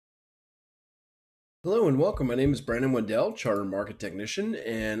Hello and welcome. My name is Brandon Wendell, Charter Market Technician,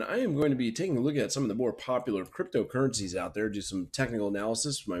 and I am going to be taking a look at some of the more popular cryptocurrencies out there, do some technical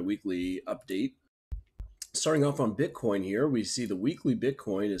analysis for my weekly update. Starting off on Bitcoin here, we see the weekly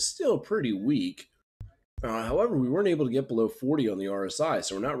Bitcoin is still pretty weak. However, we weren't able to get below 40 on the RSI,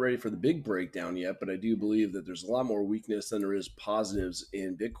 so we're not ready for the big breakdown yet, but I do believe that there's a lot more weakness than there is positives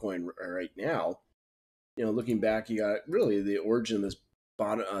in Bitcoin right now. Looking back, you got really the origin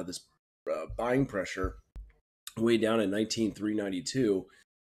of this buying pressure way down at 19,392.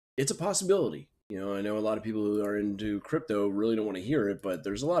 It's a possibility. I know a lot of people who are into crypto really don't want to hear it, but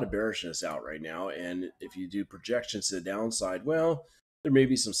there's a lot of bearishness out right now. And if you do projections to the downside, well, there may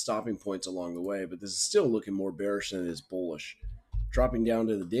be some stopping points along the way, but this is still looking more bearish than it is bullish. Dropping down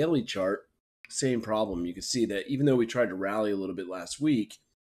to the daily chart, same problem. You can see that even though we tried to rally a little bit last week,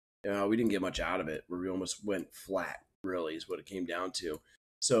 we didn't get much out of it. We almost went flat, really, is what it came down to.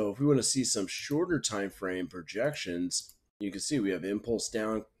 So if we want to see some shorter time frame projections, you can see we have impulse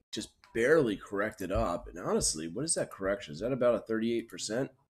down, just barely corrected up. And honestly, what is that correction? Is that about a 38%?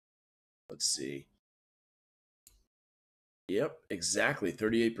 Let's see. Yep, exactly.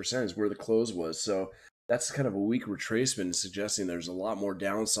 38% is where the close was. So that's kind of a weak retracement, suggesting there's a lot more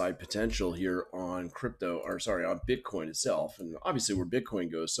downside potential here on crypto, or sorry, on Bitcoin itself. And obviously, where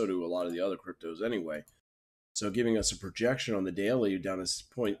Bitcoin goes, so do a lot of the other cryptos anyway. So giving us a projection on the daily down to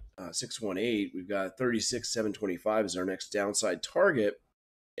 0.618, we've got 36,725 as our next downside target,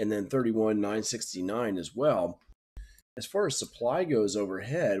 and then 31,969 as well. As far as supply goes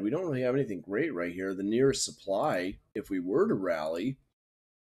overhead, we don't really have anything great right here. The nearest supply, if we were to rally,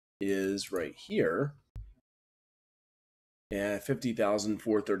 is right here at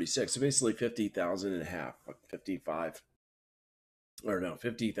 50,436. So basically 50,000 and a half, 55, or no,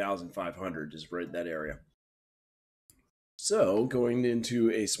 50,500 is right in that area. So going into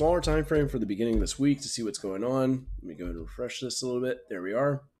a smaller time frame for the beginning of this week to see what's going on. Let me go ahead and refresh this a little bit. There we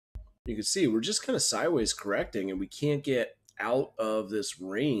are. You can see we're just kind of sideways correcting, and we can't get out of this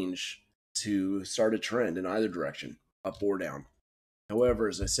range to start a trend in either direction, up or down. However,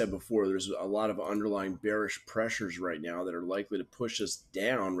 as I said before, there's a lot of underlying bearish pressures right now that are likely to push us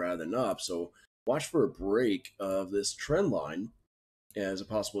down rather than up. So watch for a break of this trend line as a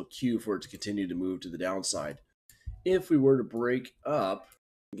possible cue for it to continue to move to the downside. If we were to break up,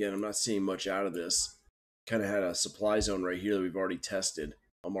 again, I'm not seeing much out of this. Kind of had a supply zone right here that we've already tested.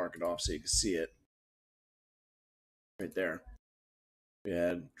 I'll mark it off so you can see it right there. We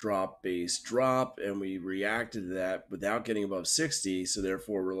had drop, base, drop, and we reacted to that without getting above 60, so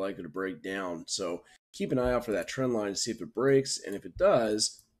therefore we're likely to break down. So keep an eye out for that trend line to see if it breaks, and if it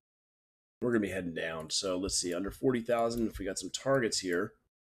does, we're going to be heading down. So let's see, under 40,000, if we got some targets here.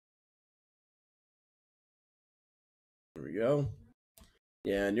 There we go.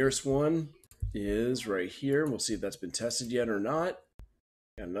 Yeah, nearest one is right here. We'll see if that's been tested yet or not.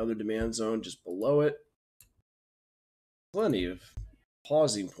 Got another demand zone just below it. Plenty of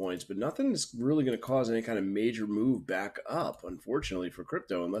pausing points, but nothing is really going to cause any kind of major move back up, unfortunately, for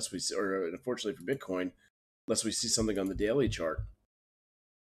crypto, unless we see, or unfortunately for Bitcoin, unless we see something on the daily chart.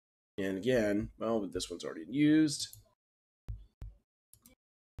 And again, well, this one's already used.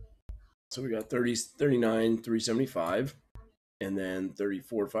 So we got 39,375, and then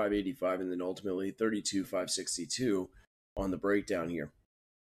 34,585, and then ultimately 32,562 on the breakdown here.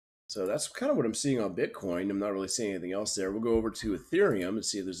 So that's kind of what I'm seeing on Bitcoin. I'm not really seeing anything else there. We'll go over to Ethereum and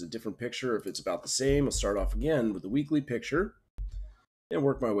see if there's a different picture, if it's about the same. I'll start off again with the weekly picture and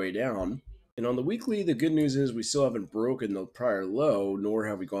work my way down. And on the weekly, the good news is we still haven't broken the prior low, nor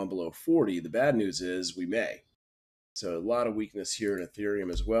have we gone below 40. The bad news is we may. So a lot of weakness here in Ethereum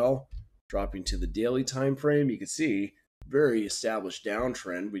as well. Dropping to the daily time frame, you can see very established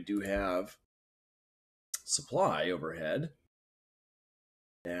downtrend. We do have supply overhead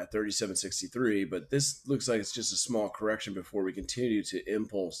at 37.63, but this looks like it's just a small correction before we continue to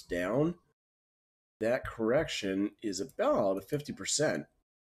impulse down. That correction is about 50%.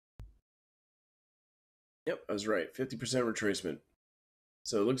 Yep, I was right, 50% retracement.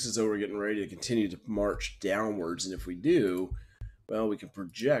 So it looks as though we're getting ready to continue to march downwards, and if we do, well, we can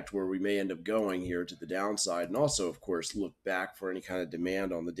project where we may end up going here to the downside, and also, of course, look back for any kind of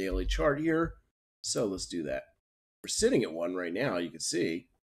demand on the daily chart here. So let's do that. We're sitting at one right now, you can see.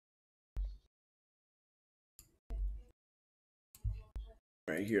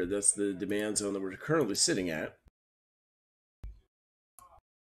 Right here, that's the demand zone that we're currently sitting at.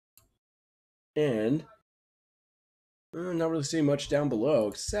 And not really seeing much down below,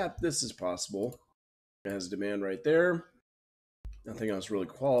 except this is possible. It has demand right there. Nothing else really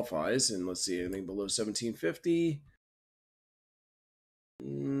qualifies. And let's see, anything below 1750?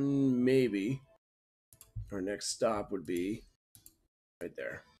 Maybe. our next stop would be right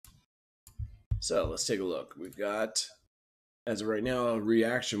there. So let's take a look. We've got, as of right now, a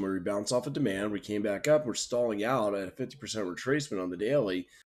reaction where we bounce off of demand. We came back up. We're stalling out at a 50% retracement on the daily.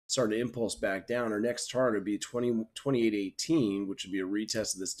 Starting to impulse back down. Our next target would be 2818, which would be a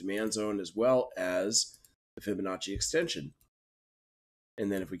retest of this demand zone as well as the Fibonacci extension.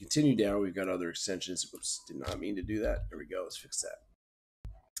 And then if we continue down, we've got other extensions. Oops, did not mean to do that. There we go. Let's fix that.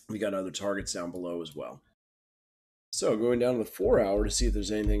 We got other targets down below as well. So going down to the 4 hour to see if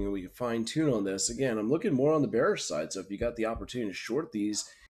there's anything we can fine tune on this. Again, I'm looking more on the bearish side. So if you got the opportunity to short these,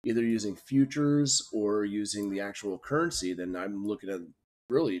 either using futures or using the actual currency, then I'm looking at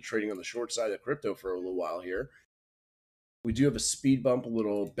really trading on the short side of crypto for a little while here. We do have a speed bump, a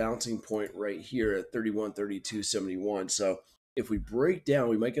little bouncing point right here at 31.3271. So if we break down,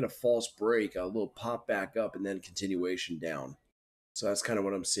 we might get a false break, a little pop back up, and then continuation down. So that's kind of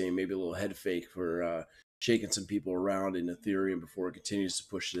what I'm seeing. Maybe a little head fake for shaking some people around in Ethereum before it continues to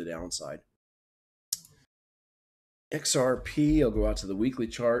push to the downside. XRP, I'll go out to the weekly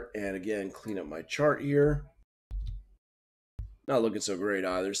chart and again clean up my chart here. Not looking so great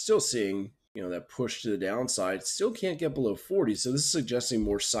either. Still seeing, that push to the downside. Still can't get below 40. So this is suggesting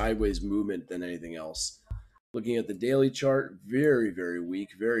more sideways movement than anything else. Looking at the daily chart, very, very weak,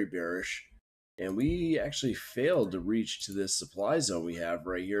 very bearish. And we actually failed to reach to this supply zone we have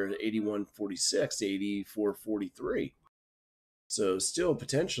right here at 81.46, 84.43. So still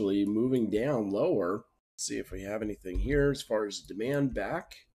potentially moving down lower. Let's see if we have anything here as far as demand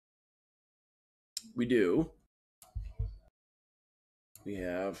back. We do. We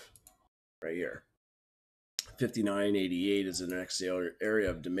have right here 59.88 is the next area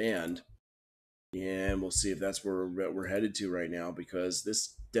of demand. And we'll see if that's where we're headed to right now, because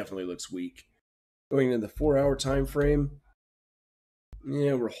this definitely looks weak. Going into the 4 hour time frame,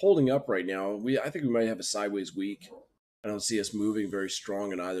 we're holding up right now. I think we might have a sideways week. I don't see us moving very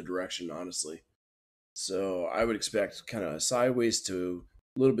strong in either direction, honestly. So I would expect kind of sideways to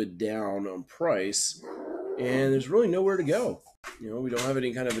a little bit down on price, and there's really nowhere to go. We don't have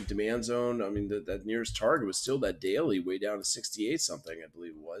any kind of a demand zone. I mean, that nearest target was still that daily way down to 68 something, I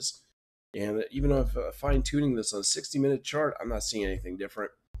believe it was. And even if fine tuning this on a 60-minute chart, I'm not seeing anything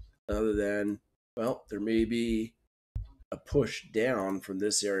different other than, well, there may be a push down from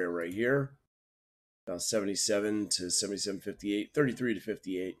this area right here, about 77 to 77.58, 33 to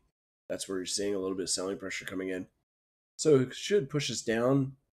 58. That's where you're seeing a little bit of selling pressure coming in. So it should push us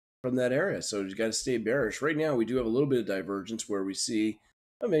down from that area. So you got to stay bearish. Right now, we do have a little bit of divergence where we see,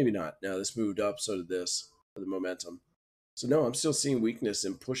 oh, maybe not. No, this moved up, so did this for the momentum. So no, I'm still seeing weakness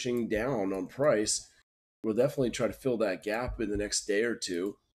and pushing down on price. We'll definitely try to fill that gap in the next day or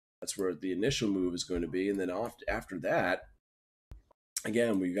two. That's where the initial move is going to be. And then after that,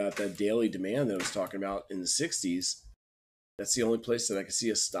 again, we got that daily demand that I was talking about in the 60s. That's the only place that I can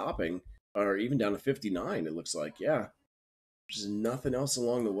see us stopping, or even down to 59, it looks like. Yeah, there's nothing else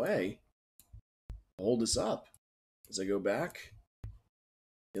along the way to hold us up. As I go back,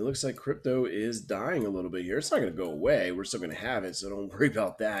 it looks like crypto is dying a little bit here. It's not going to go away. We're still going to have it, so don't worry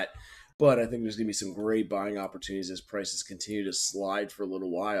about that. But I think there's going to be some great buying opportunities as prices continue to slide for a little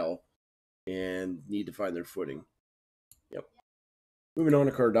while and need to find their footing. Yep. Moving on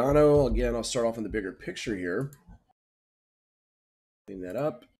to Cardano. Again, I'll start off in the bigger picture here. Clean that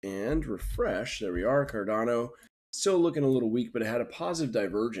up and refresh. There we are. Cardano still looking a little weak, but it had a positive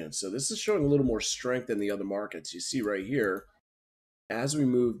divergence. So this is showing a little more strength than the other markets. You see right here, as we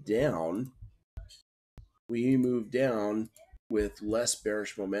move down with less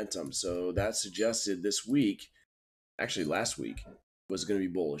bearish momentum. So that suggested this week, actually last week, was going to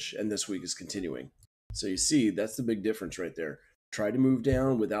be bullish, and this week is continuing. So you see, that's the big difference right there. Try to move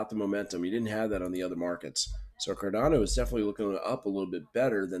down without the momentum. You didn't have that on the other markets. So Cardano is definitely looking up a little bit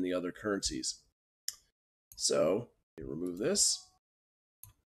better than the other currencies. So let me remove this.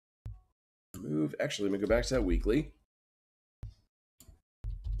 Actually, let me go back to that weekly.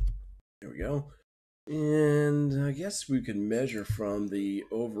 There we go. And I guess we could measure from the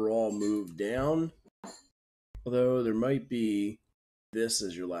overall move down. Although there might be this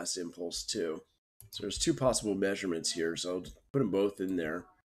as your last impulse too. So there's two possible measurements here. So I'll put them both in there.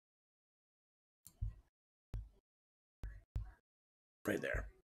 Right there.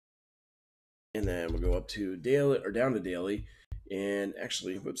 And then we'll go up to daily or down to daily. And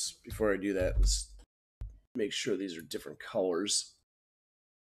actually, whoops, before I do that, let's make sure these are different colors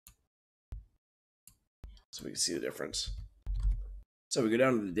so we can see the difference. So we go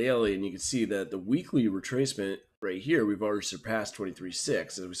down to the daily, and you can see that the weekly retracement right here, we've already surpassed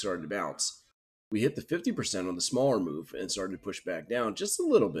 23.6 as we started to bounce. We hit the 50% on the smaller move and started to push back down just a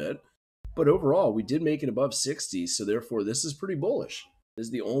little bit. But overall, we did make it above 60, so therefore this is pretty bullish. This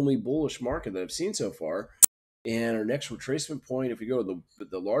is the only bullish market that I've seen so far. And our next retracement point, if we go to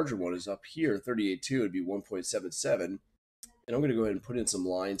the larger one, is up here, 38.2, it'd be 1.77. And I'm going to go ahead and put in some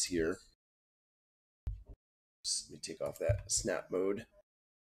lines here. Let me take off that snap mode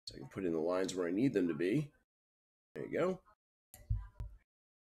so I can put in the lines where I need them to be. There you go.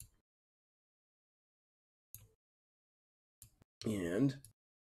 And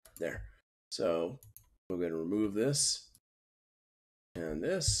there. So we're going to remove this and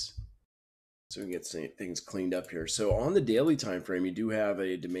this so we can get things cleaned up here. So on the daily time frame, you do have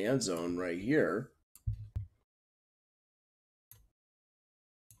a demand zone right here.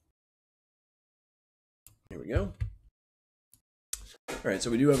 Here we go. All right,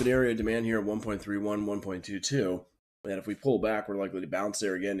 so we do have an area of demand here at 1.31, 1.22. And if we pull back, we're likely to bounce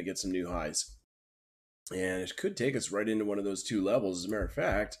there again to get some new highs. And it could take us right into one of those two levels. As a matter of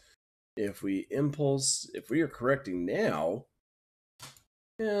fact, if we are correcting now,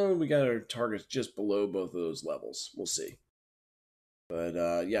 we got our targets just below both of those levels. We'll see.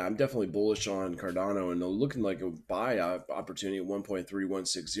 But yeah, I'm definitely bullish on Cardano, and looking like a buy opportunity at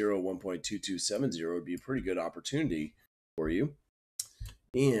 1.3160, 1.2270 would be a pretty good opportunity for you.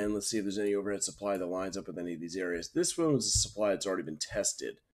 And let's see if there's any overhead supply that lines up with any of these areas. This one was a supply that's already been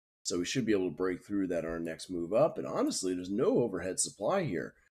tested, so we should be able to break through that on our next move up. And honestly, there's no overhead supply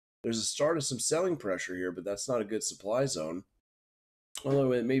here. There's a start of some selling pressure here, but that's not a good supply zone.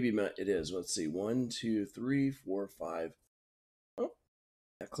 Although it maybe it is. Let's see. 1, 2, 3, 4, 5. Oh,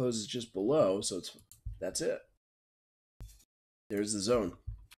 that closes just below, so that's it. There's the zone.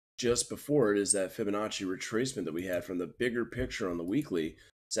 Just before it is that Fibonacci retracement that we had from the bigger picture on the weekly.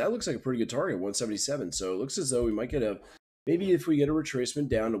 So that looks like a pretty good target, 177. So it looks as though we might get maybe if we get a retracement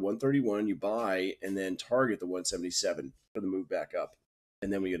down to 131, you buy and then target the 177 for the move back up.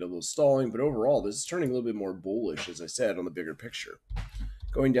 And then we get a little stalling. But overall, this is turning a little bit more bullish, as I said, on the bigger picture.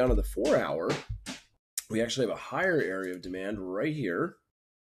 Going down to the 4 hour, we actually have a higher area of demand right here.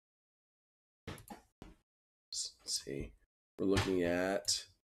 Let's see. We're looking at,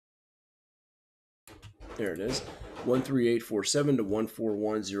 there it is, 13847 to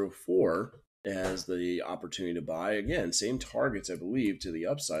 14104 as the opportunity to buy. Again, same targets, I believe, to the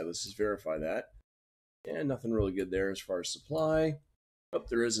upside. Let's just verify that. And nothing really good there as far as supply. Oh,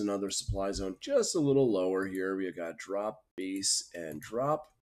 there is another supply zone just a little lower here. We got drop, base, and drop.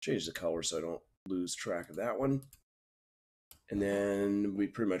 Change the color so I don't lose track of that one. And then we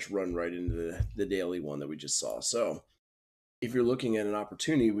pretty much run right into the daily one that we just saw. So if you're looking at an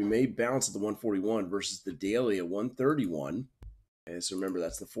opportunity, we may bounce at the 141 versus the daily at 131. Okay, so remember,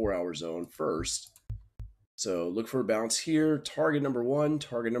 that's the 4 hour zone first. So look for a bounce here. Target number 1,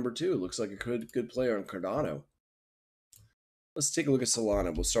 target number 2. Looks like a good play on Cardano. Let's take a look at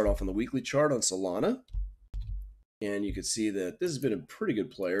Solana. We'll start off on the weekly chart on Solana. And you can see that this has been a pretty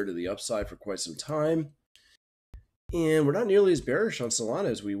good player to the upside for quite some time. And we're not nearly as bearish on Solana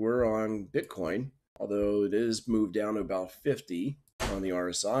as we were on Bitcoin, although it is moved down to about 50 on the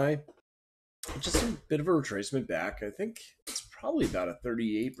RSI. Just a bit of a retracement back. I think it's probably about a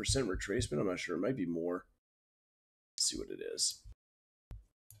 38% retracement. I'm not sure. It might be more. Let's see what it is.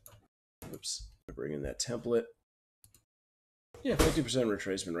 Oops. I bring in that template. Yeah, 50%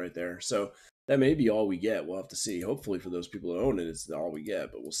 retracement right there. So that may be all we get. We'll have to see. Hopefully for those people who own it, it's all we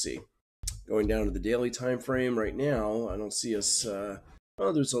get, but we'll see. Going down to the daily time frame right now, I don't see us. There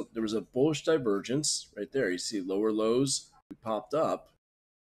was a bullish divergence right there. You see lower lows, we popped up.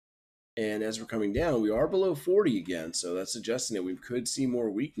 And as we're coming down, we are below 40 again. So that's suggesting that we could see more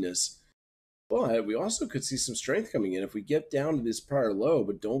weakness. But we also could see some strength coming in. If we get down to this prior low,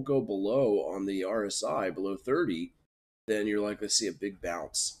 but don't go below on the RSI, below 30, then you're likely to see a big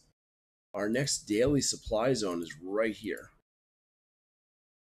bounce. Our next daily supply zone is right here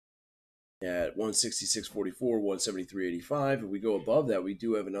at 166.44, 173.85. If we go above that, we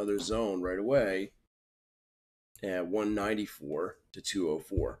do have another zone right away at 194 to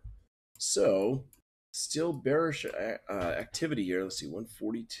 204. So still bearish activity here. Let's see,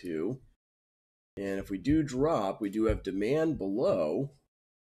 142. And if we do drop, we do have demand below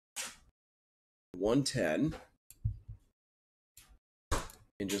 110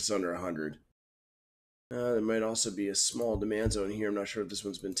 and just under 100. There might also be a small demand zone here. I'm not sure if this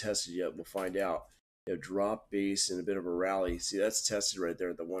one's been tested yet. We'll find out. You have drop, base, and a bit of a rally. See, that's tested right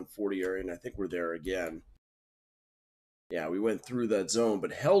there at the 140 area, and I think we're there again. Yeah, we went through that zone,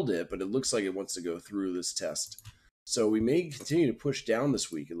 but held it, but it looks like it wants to go through this test. So we may continue to push down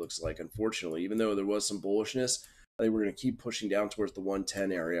this week, it looks like, unfortunately. Even though there was some bullishness, I think we're going to keep pushing down towards the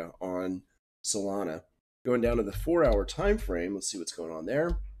 110 area on Solana. Going down to the 4 hour time frame, let's see what's going on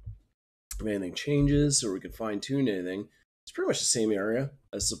there. if anything changes or we can fine tune anything. It's pretty much the same area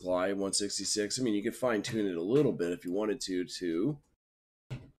as supply 166. I mean, you could fine tune it a little bit if you wanted to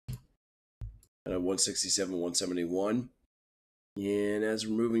 167, 171. And as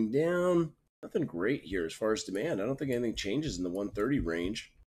we're moving down, nothing great here as far as demand. I don't think anything changes in the 130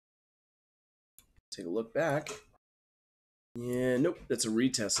 range. Take a look back. And nope, that's a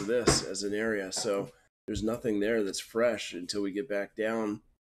retest of this as an area. So there's nothing there that's fresh until we get back down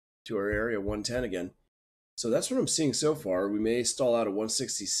to our area 110 again. So that's what I'm seeing so far. We may stall out at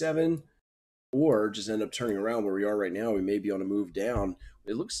 167 or just end up turning around where we are right now. We may be on a move down.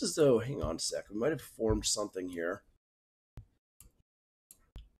 It looks as though, hang on a sec, we might have formed something here.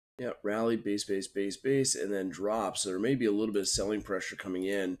 Yeah, rally, base, base, base, base, and then drop. So there may be a little bit of selling pressure coming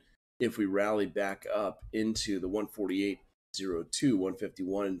in if we rally back up into the 148.02,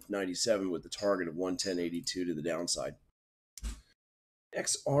 151.97 with the target of 110.82 to the downside.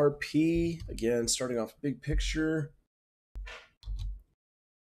 XRP, again, starting off big picture.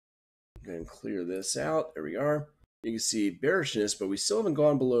 Go ahead and clear this out. There we are. You can see bearishness, but we still haven't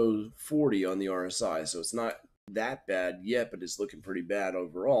gone below 40 on the RSI, so it's not that bad yet, but it's looking pretty bad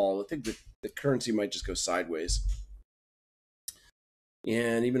overall. I think the currency might just go sideways.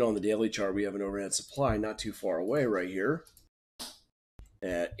 And even on the daily chart, we have an overhead supply not too far away right here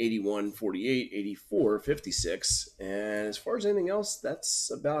at 81.48, 84.56. And as far as anything else,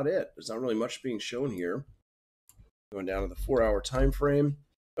 that's about it. There's not really much being shown here. Going down to the 4-hour time frame.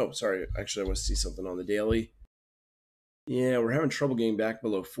 Oh, sorry. Actually, I want to see something on the daily. Yeah, we're having trouble getting back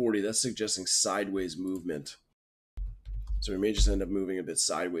below 40. That's suggesting sideways movement. So we may just end up moving a bit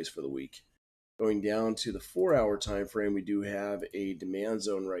sideways for the week. Going down to the 4-hour time frame, we do have a demand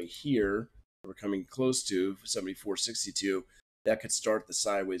zone right here. We're coming close to 74.62. That could start the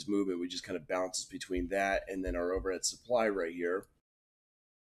sideways movement. We just kind of bounces between that and then our overhead supply right here.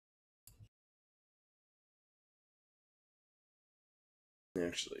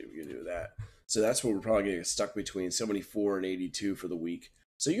 Actually, we can do that. So that's what we're probably going to get stuck between 74 and 82 for the week.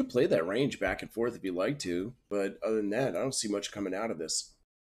 So you can play that range back and forth if you like to, but other than that, I don't see much coming out of this.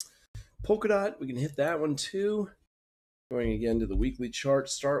 Polkadot, we can hit that one too. Going again to the weekly chart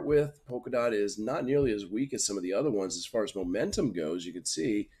to start with. Polkadot is not nearly as weak as some of the other ones as far as momentum goes. You can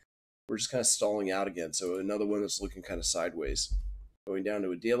see we're just kind of stalling out again. So another one that's looking kind of sideways. Going down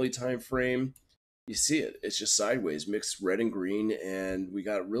to a daily time frame, you see it. It's just sideways, mixed red and green, and we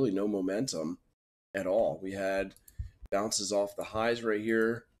got really no momentum at all. We had bounces off the highs right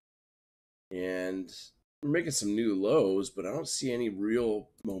here, and we're making some new lows, but I don't see any real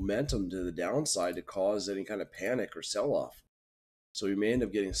momentum to the downside to cause any kind of panic or sell-off. So we may end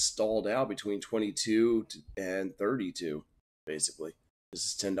up getting stalled out between 22 and 32, basically. This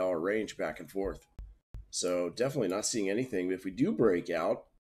is $10 range back and forth. So definitely not seeing anything. But if we do break out,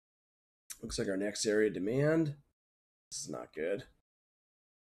 looks like our next area of demand. This is not good.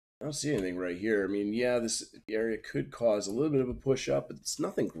 I don't see anything right here. I mean, yeah, this area could cause a little bit of a push up, but it's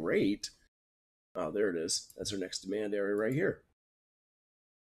nothing great. Oh, there it is. That's our next demand area right here.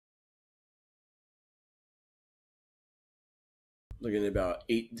 Looking at about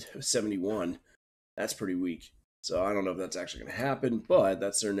 871. That's pretty weak. So I don't know if that's actually going to happen, but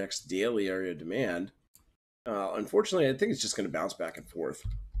that's their next daily area of demand. Unfortunately, I think it's just going to bounce back and forth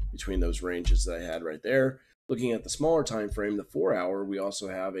between those ranges that I had right there. Looking at the smaller time frame, the 4-hour, we also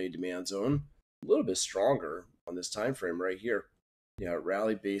have a demand zone a little bit stronger on this time frame right here. Yeah,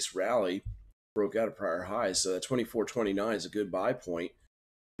 rally, base, rally, broke out a prior high, so that 24.29 is a good buy point.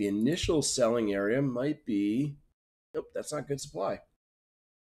 The initial selling area might be, nope, that's not good supply.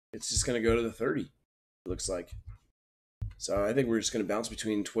 It's just going to go to the 30, it looks like. So I think we're just going to bounce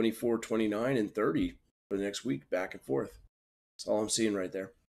between 24.29 and 30 for the next week, back and forth. That's all I'm seeing right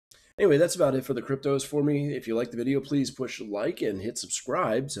there. Anyway, that's about it for the cryptos for me. If you like the video, please push like and hit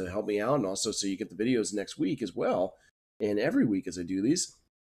subscribe to help me out, and also so you get the videos next week as well, and every week as I do these. If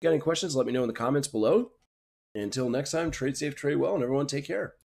you got any questions, let me know in the comments below. Until next time, trade safe, trade well, and everyone take care.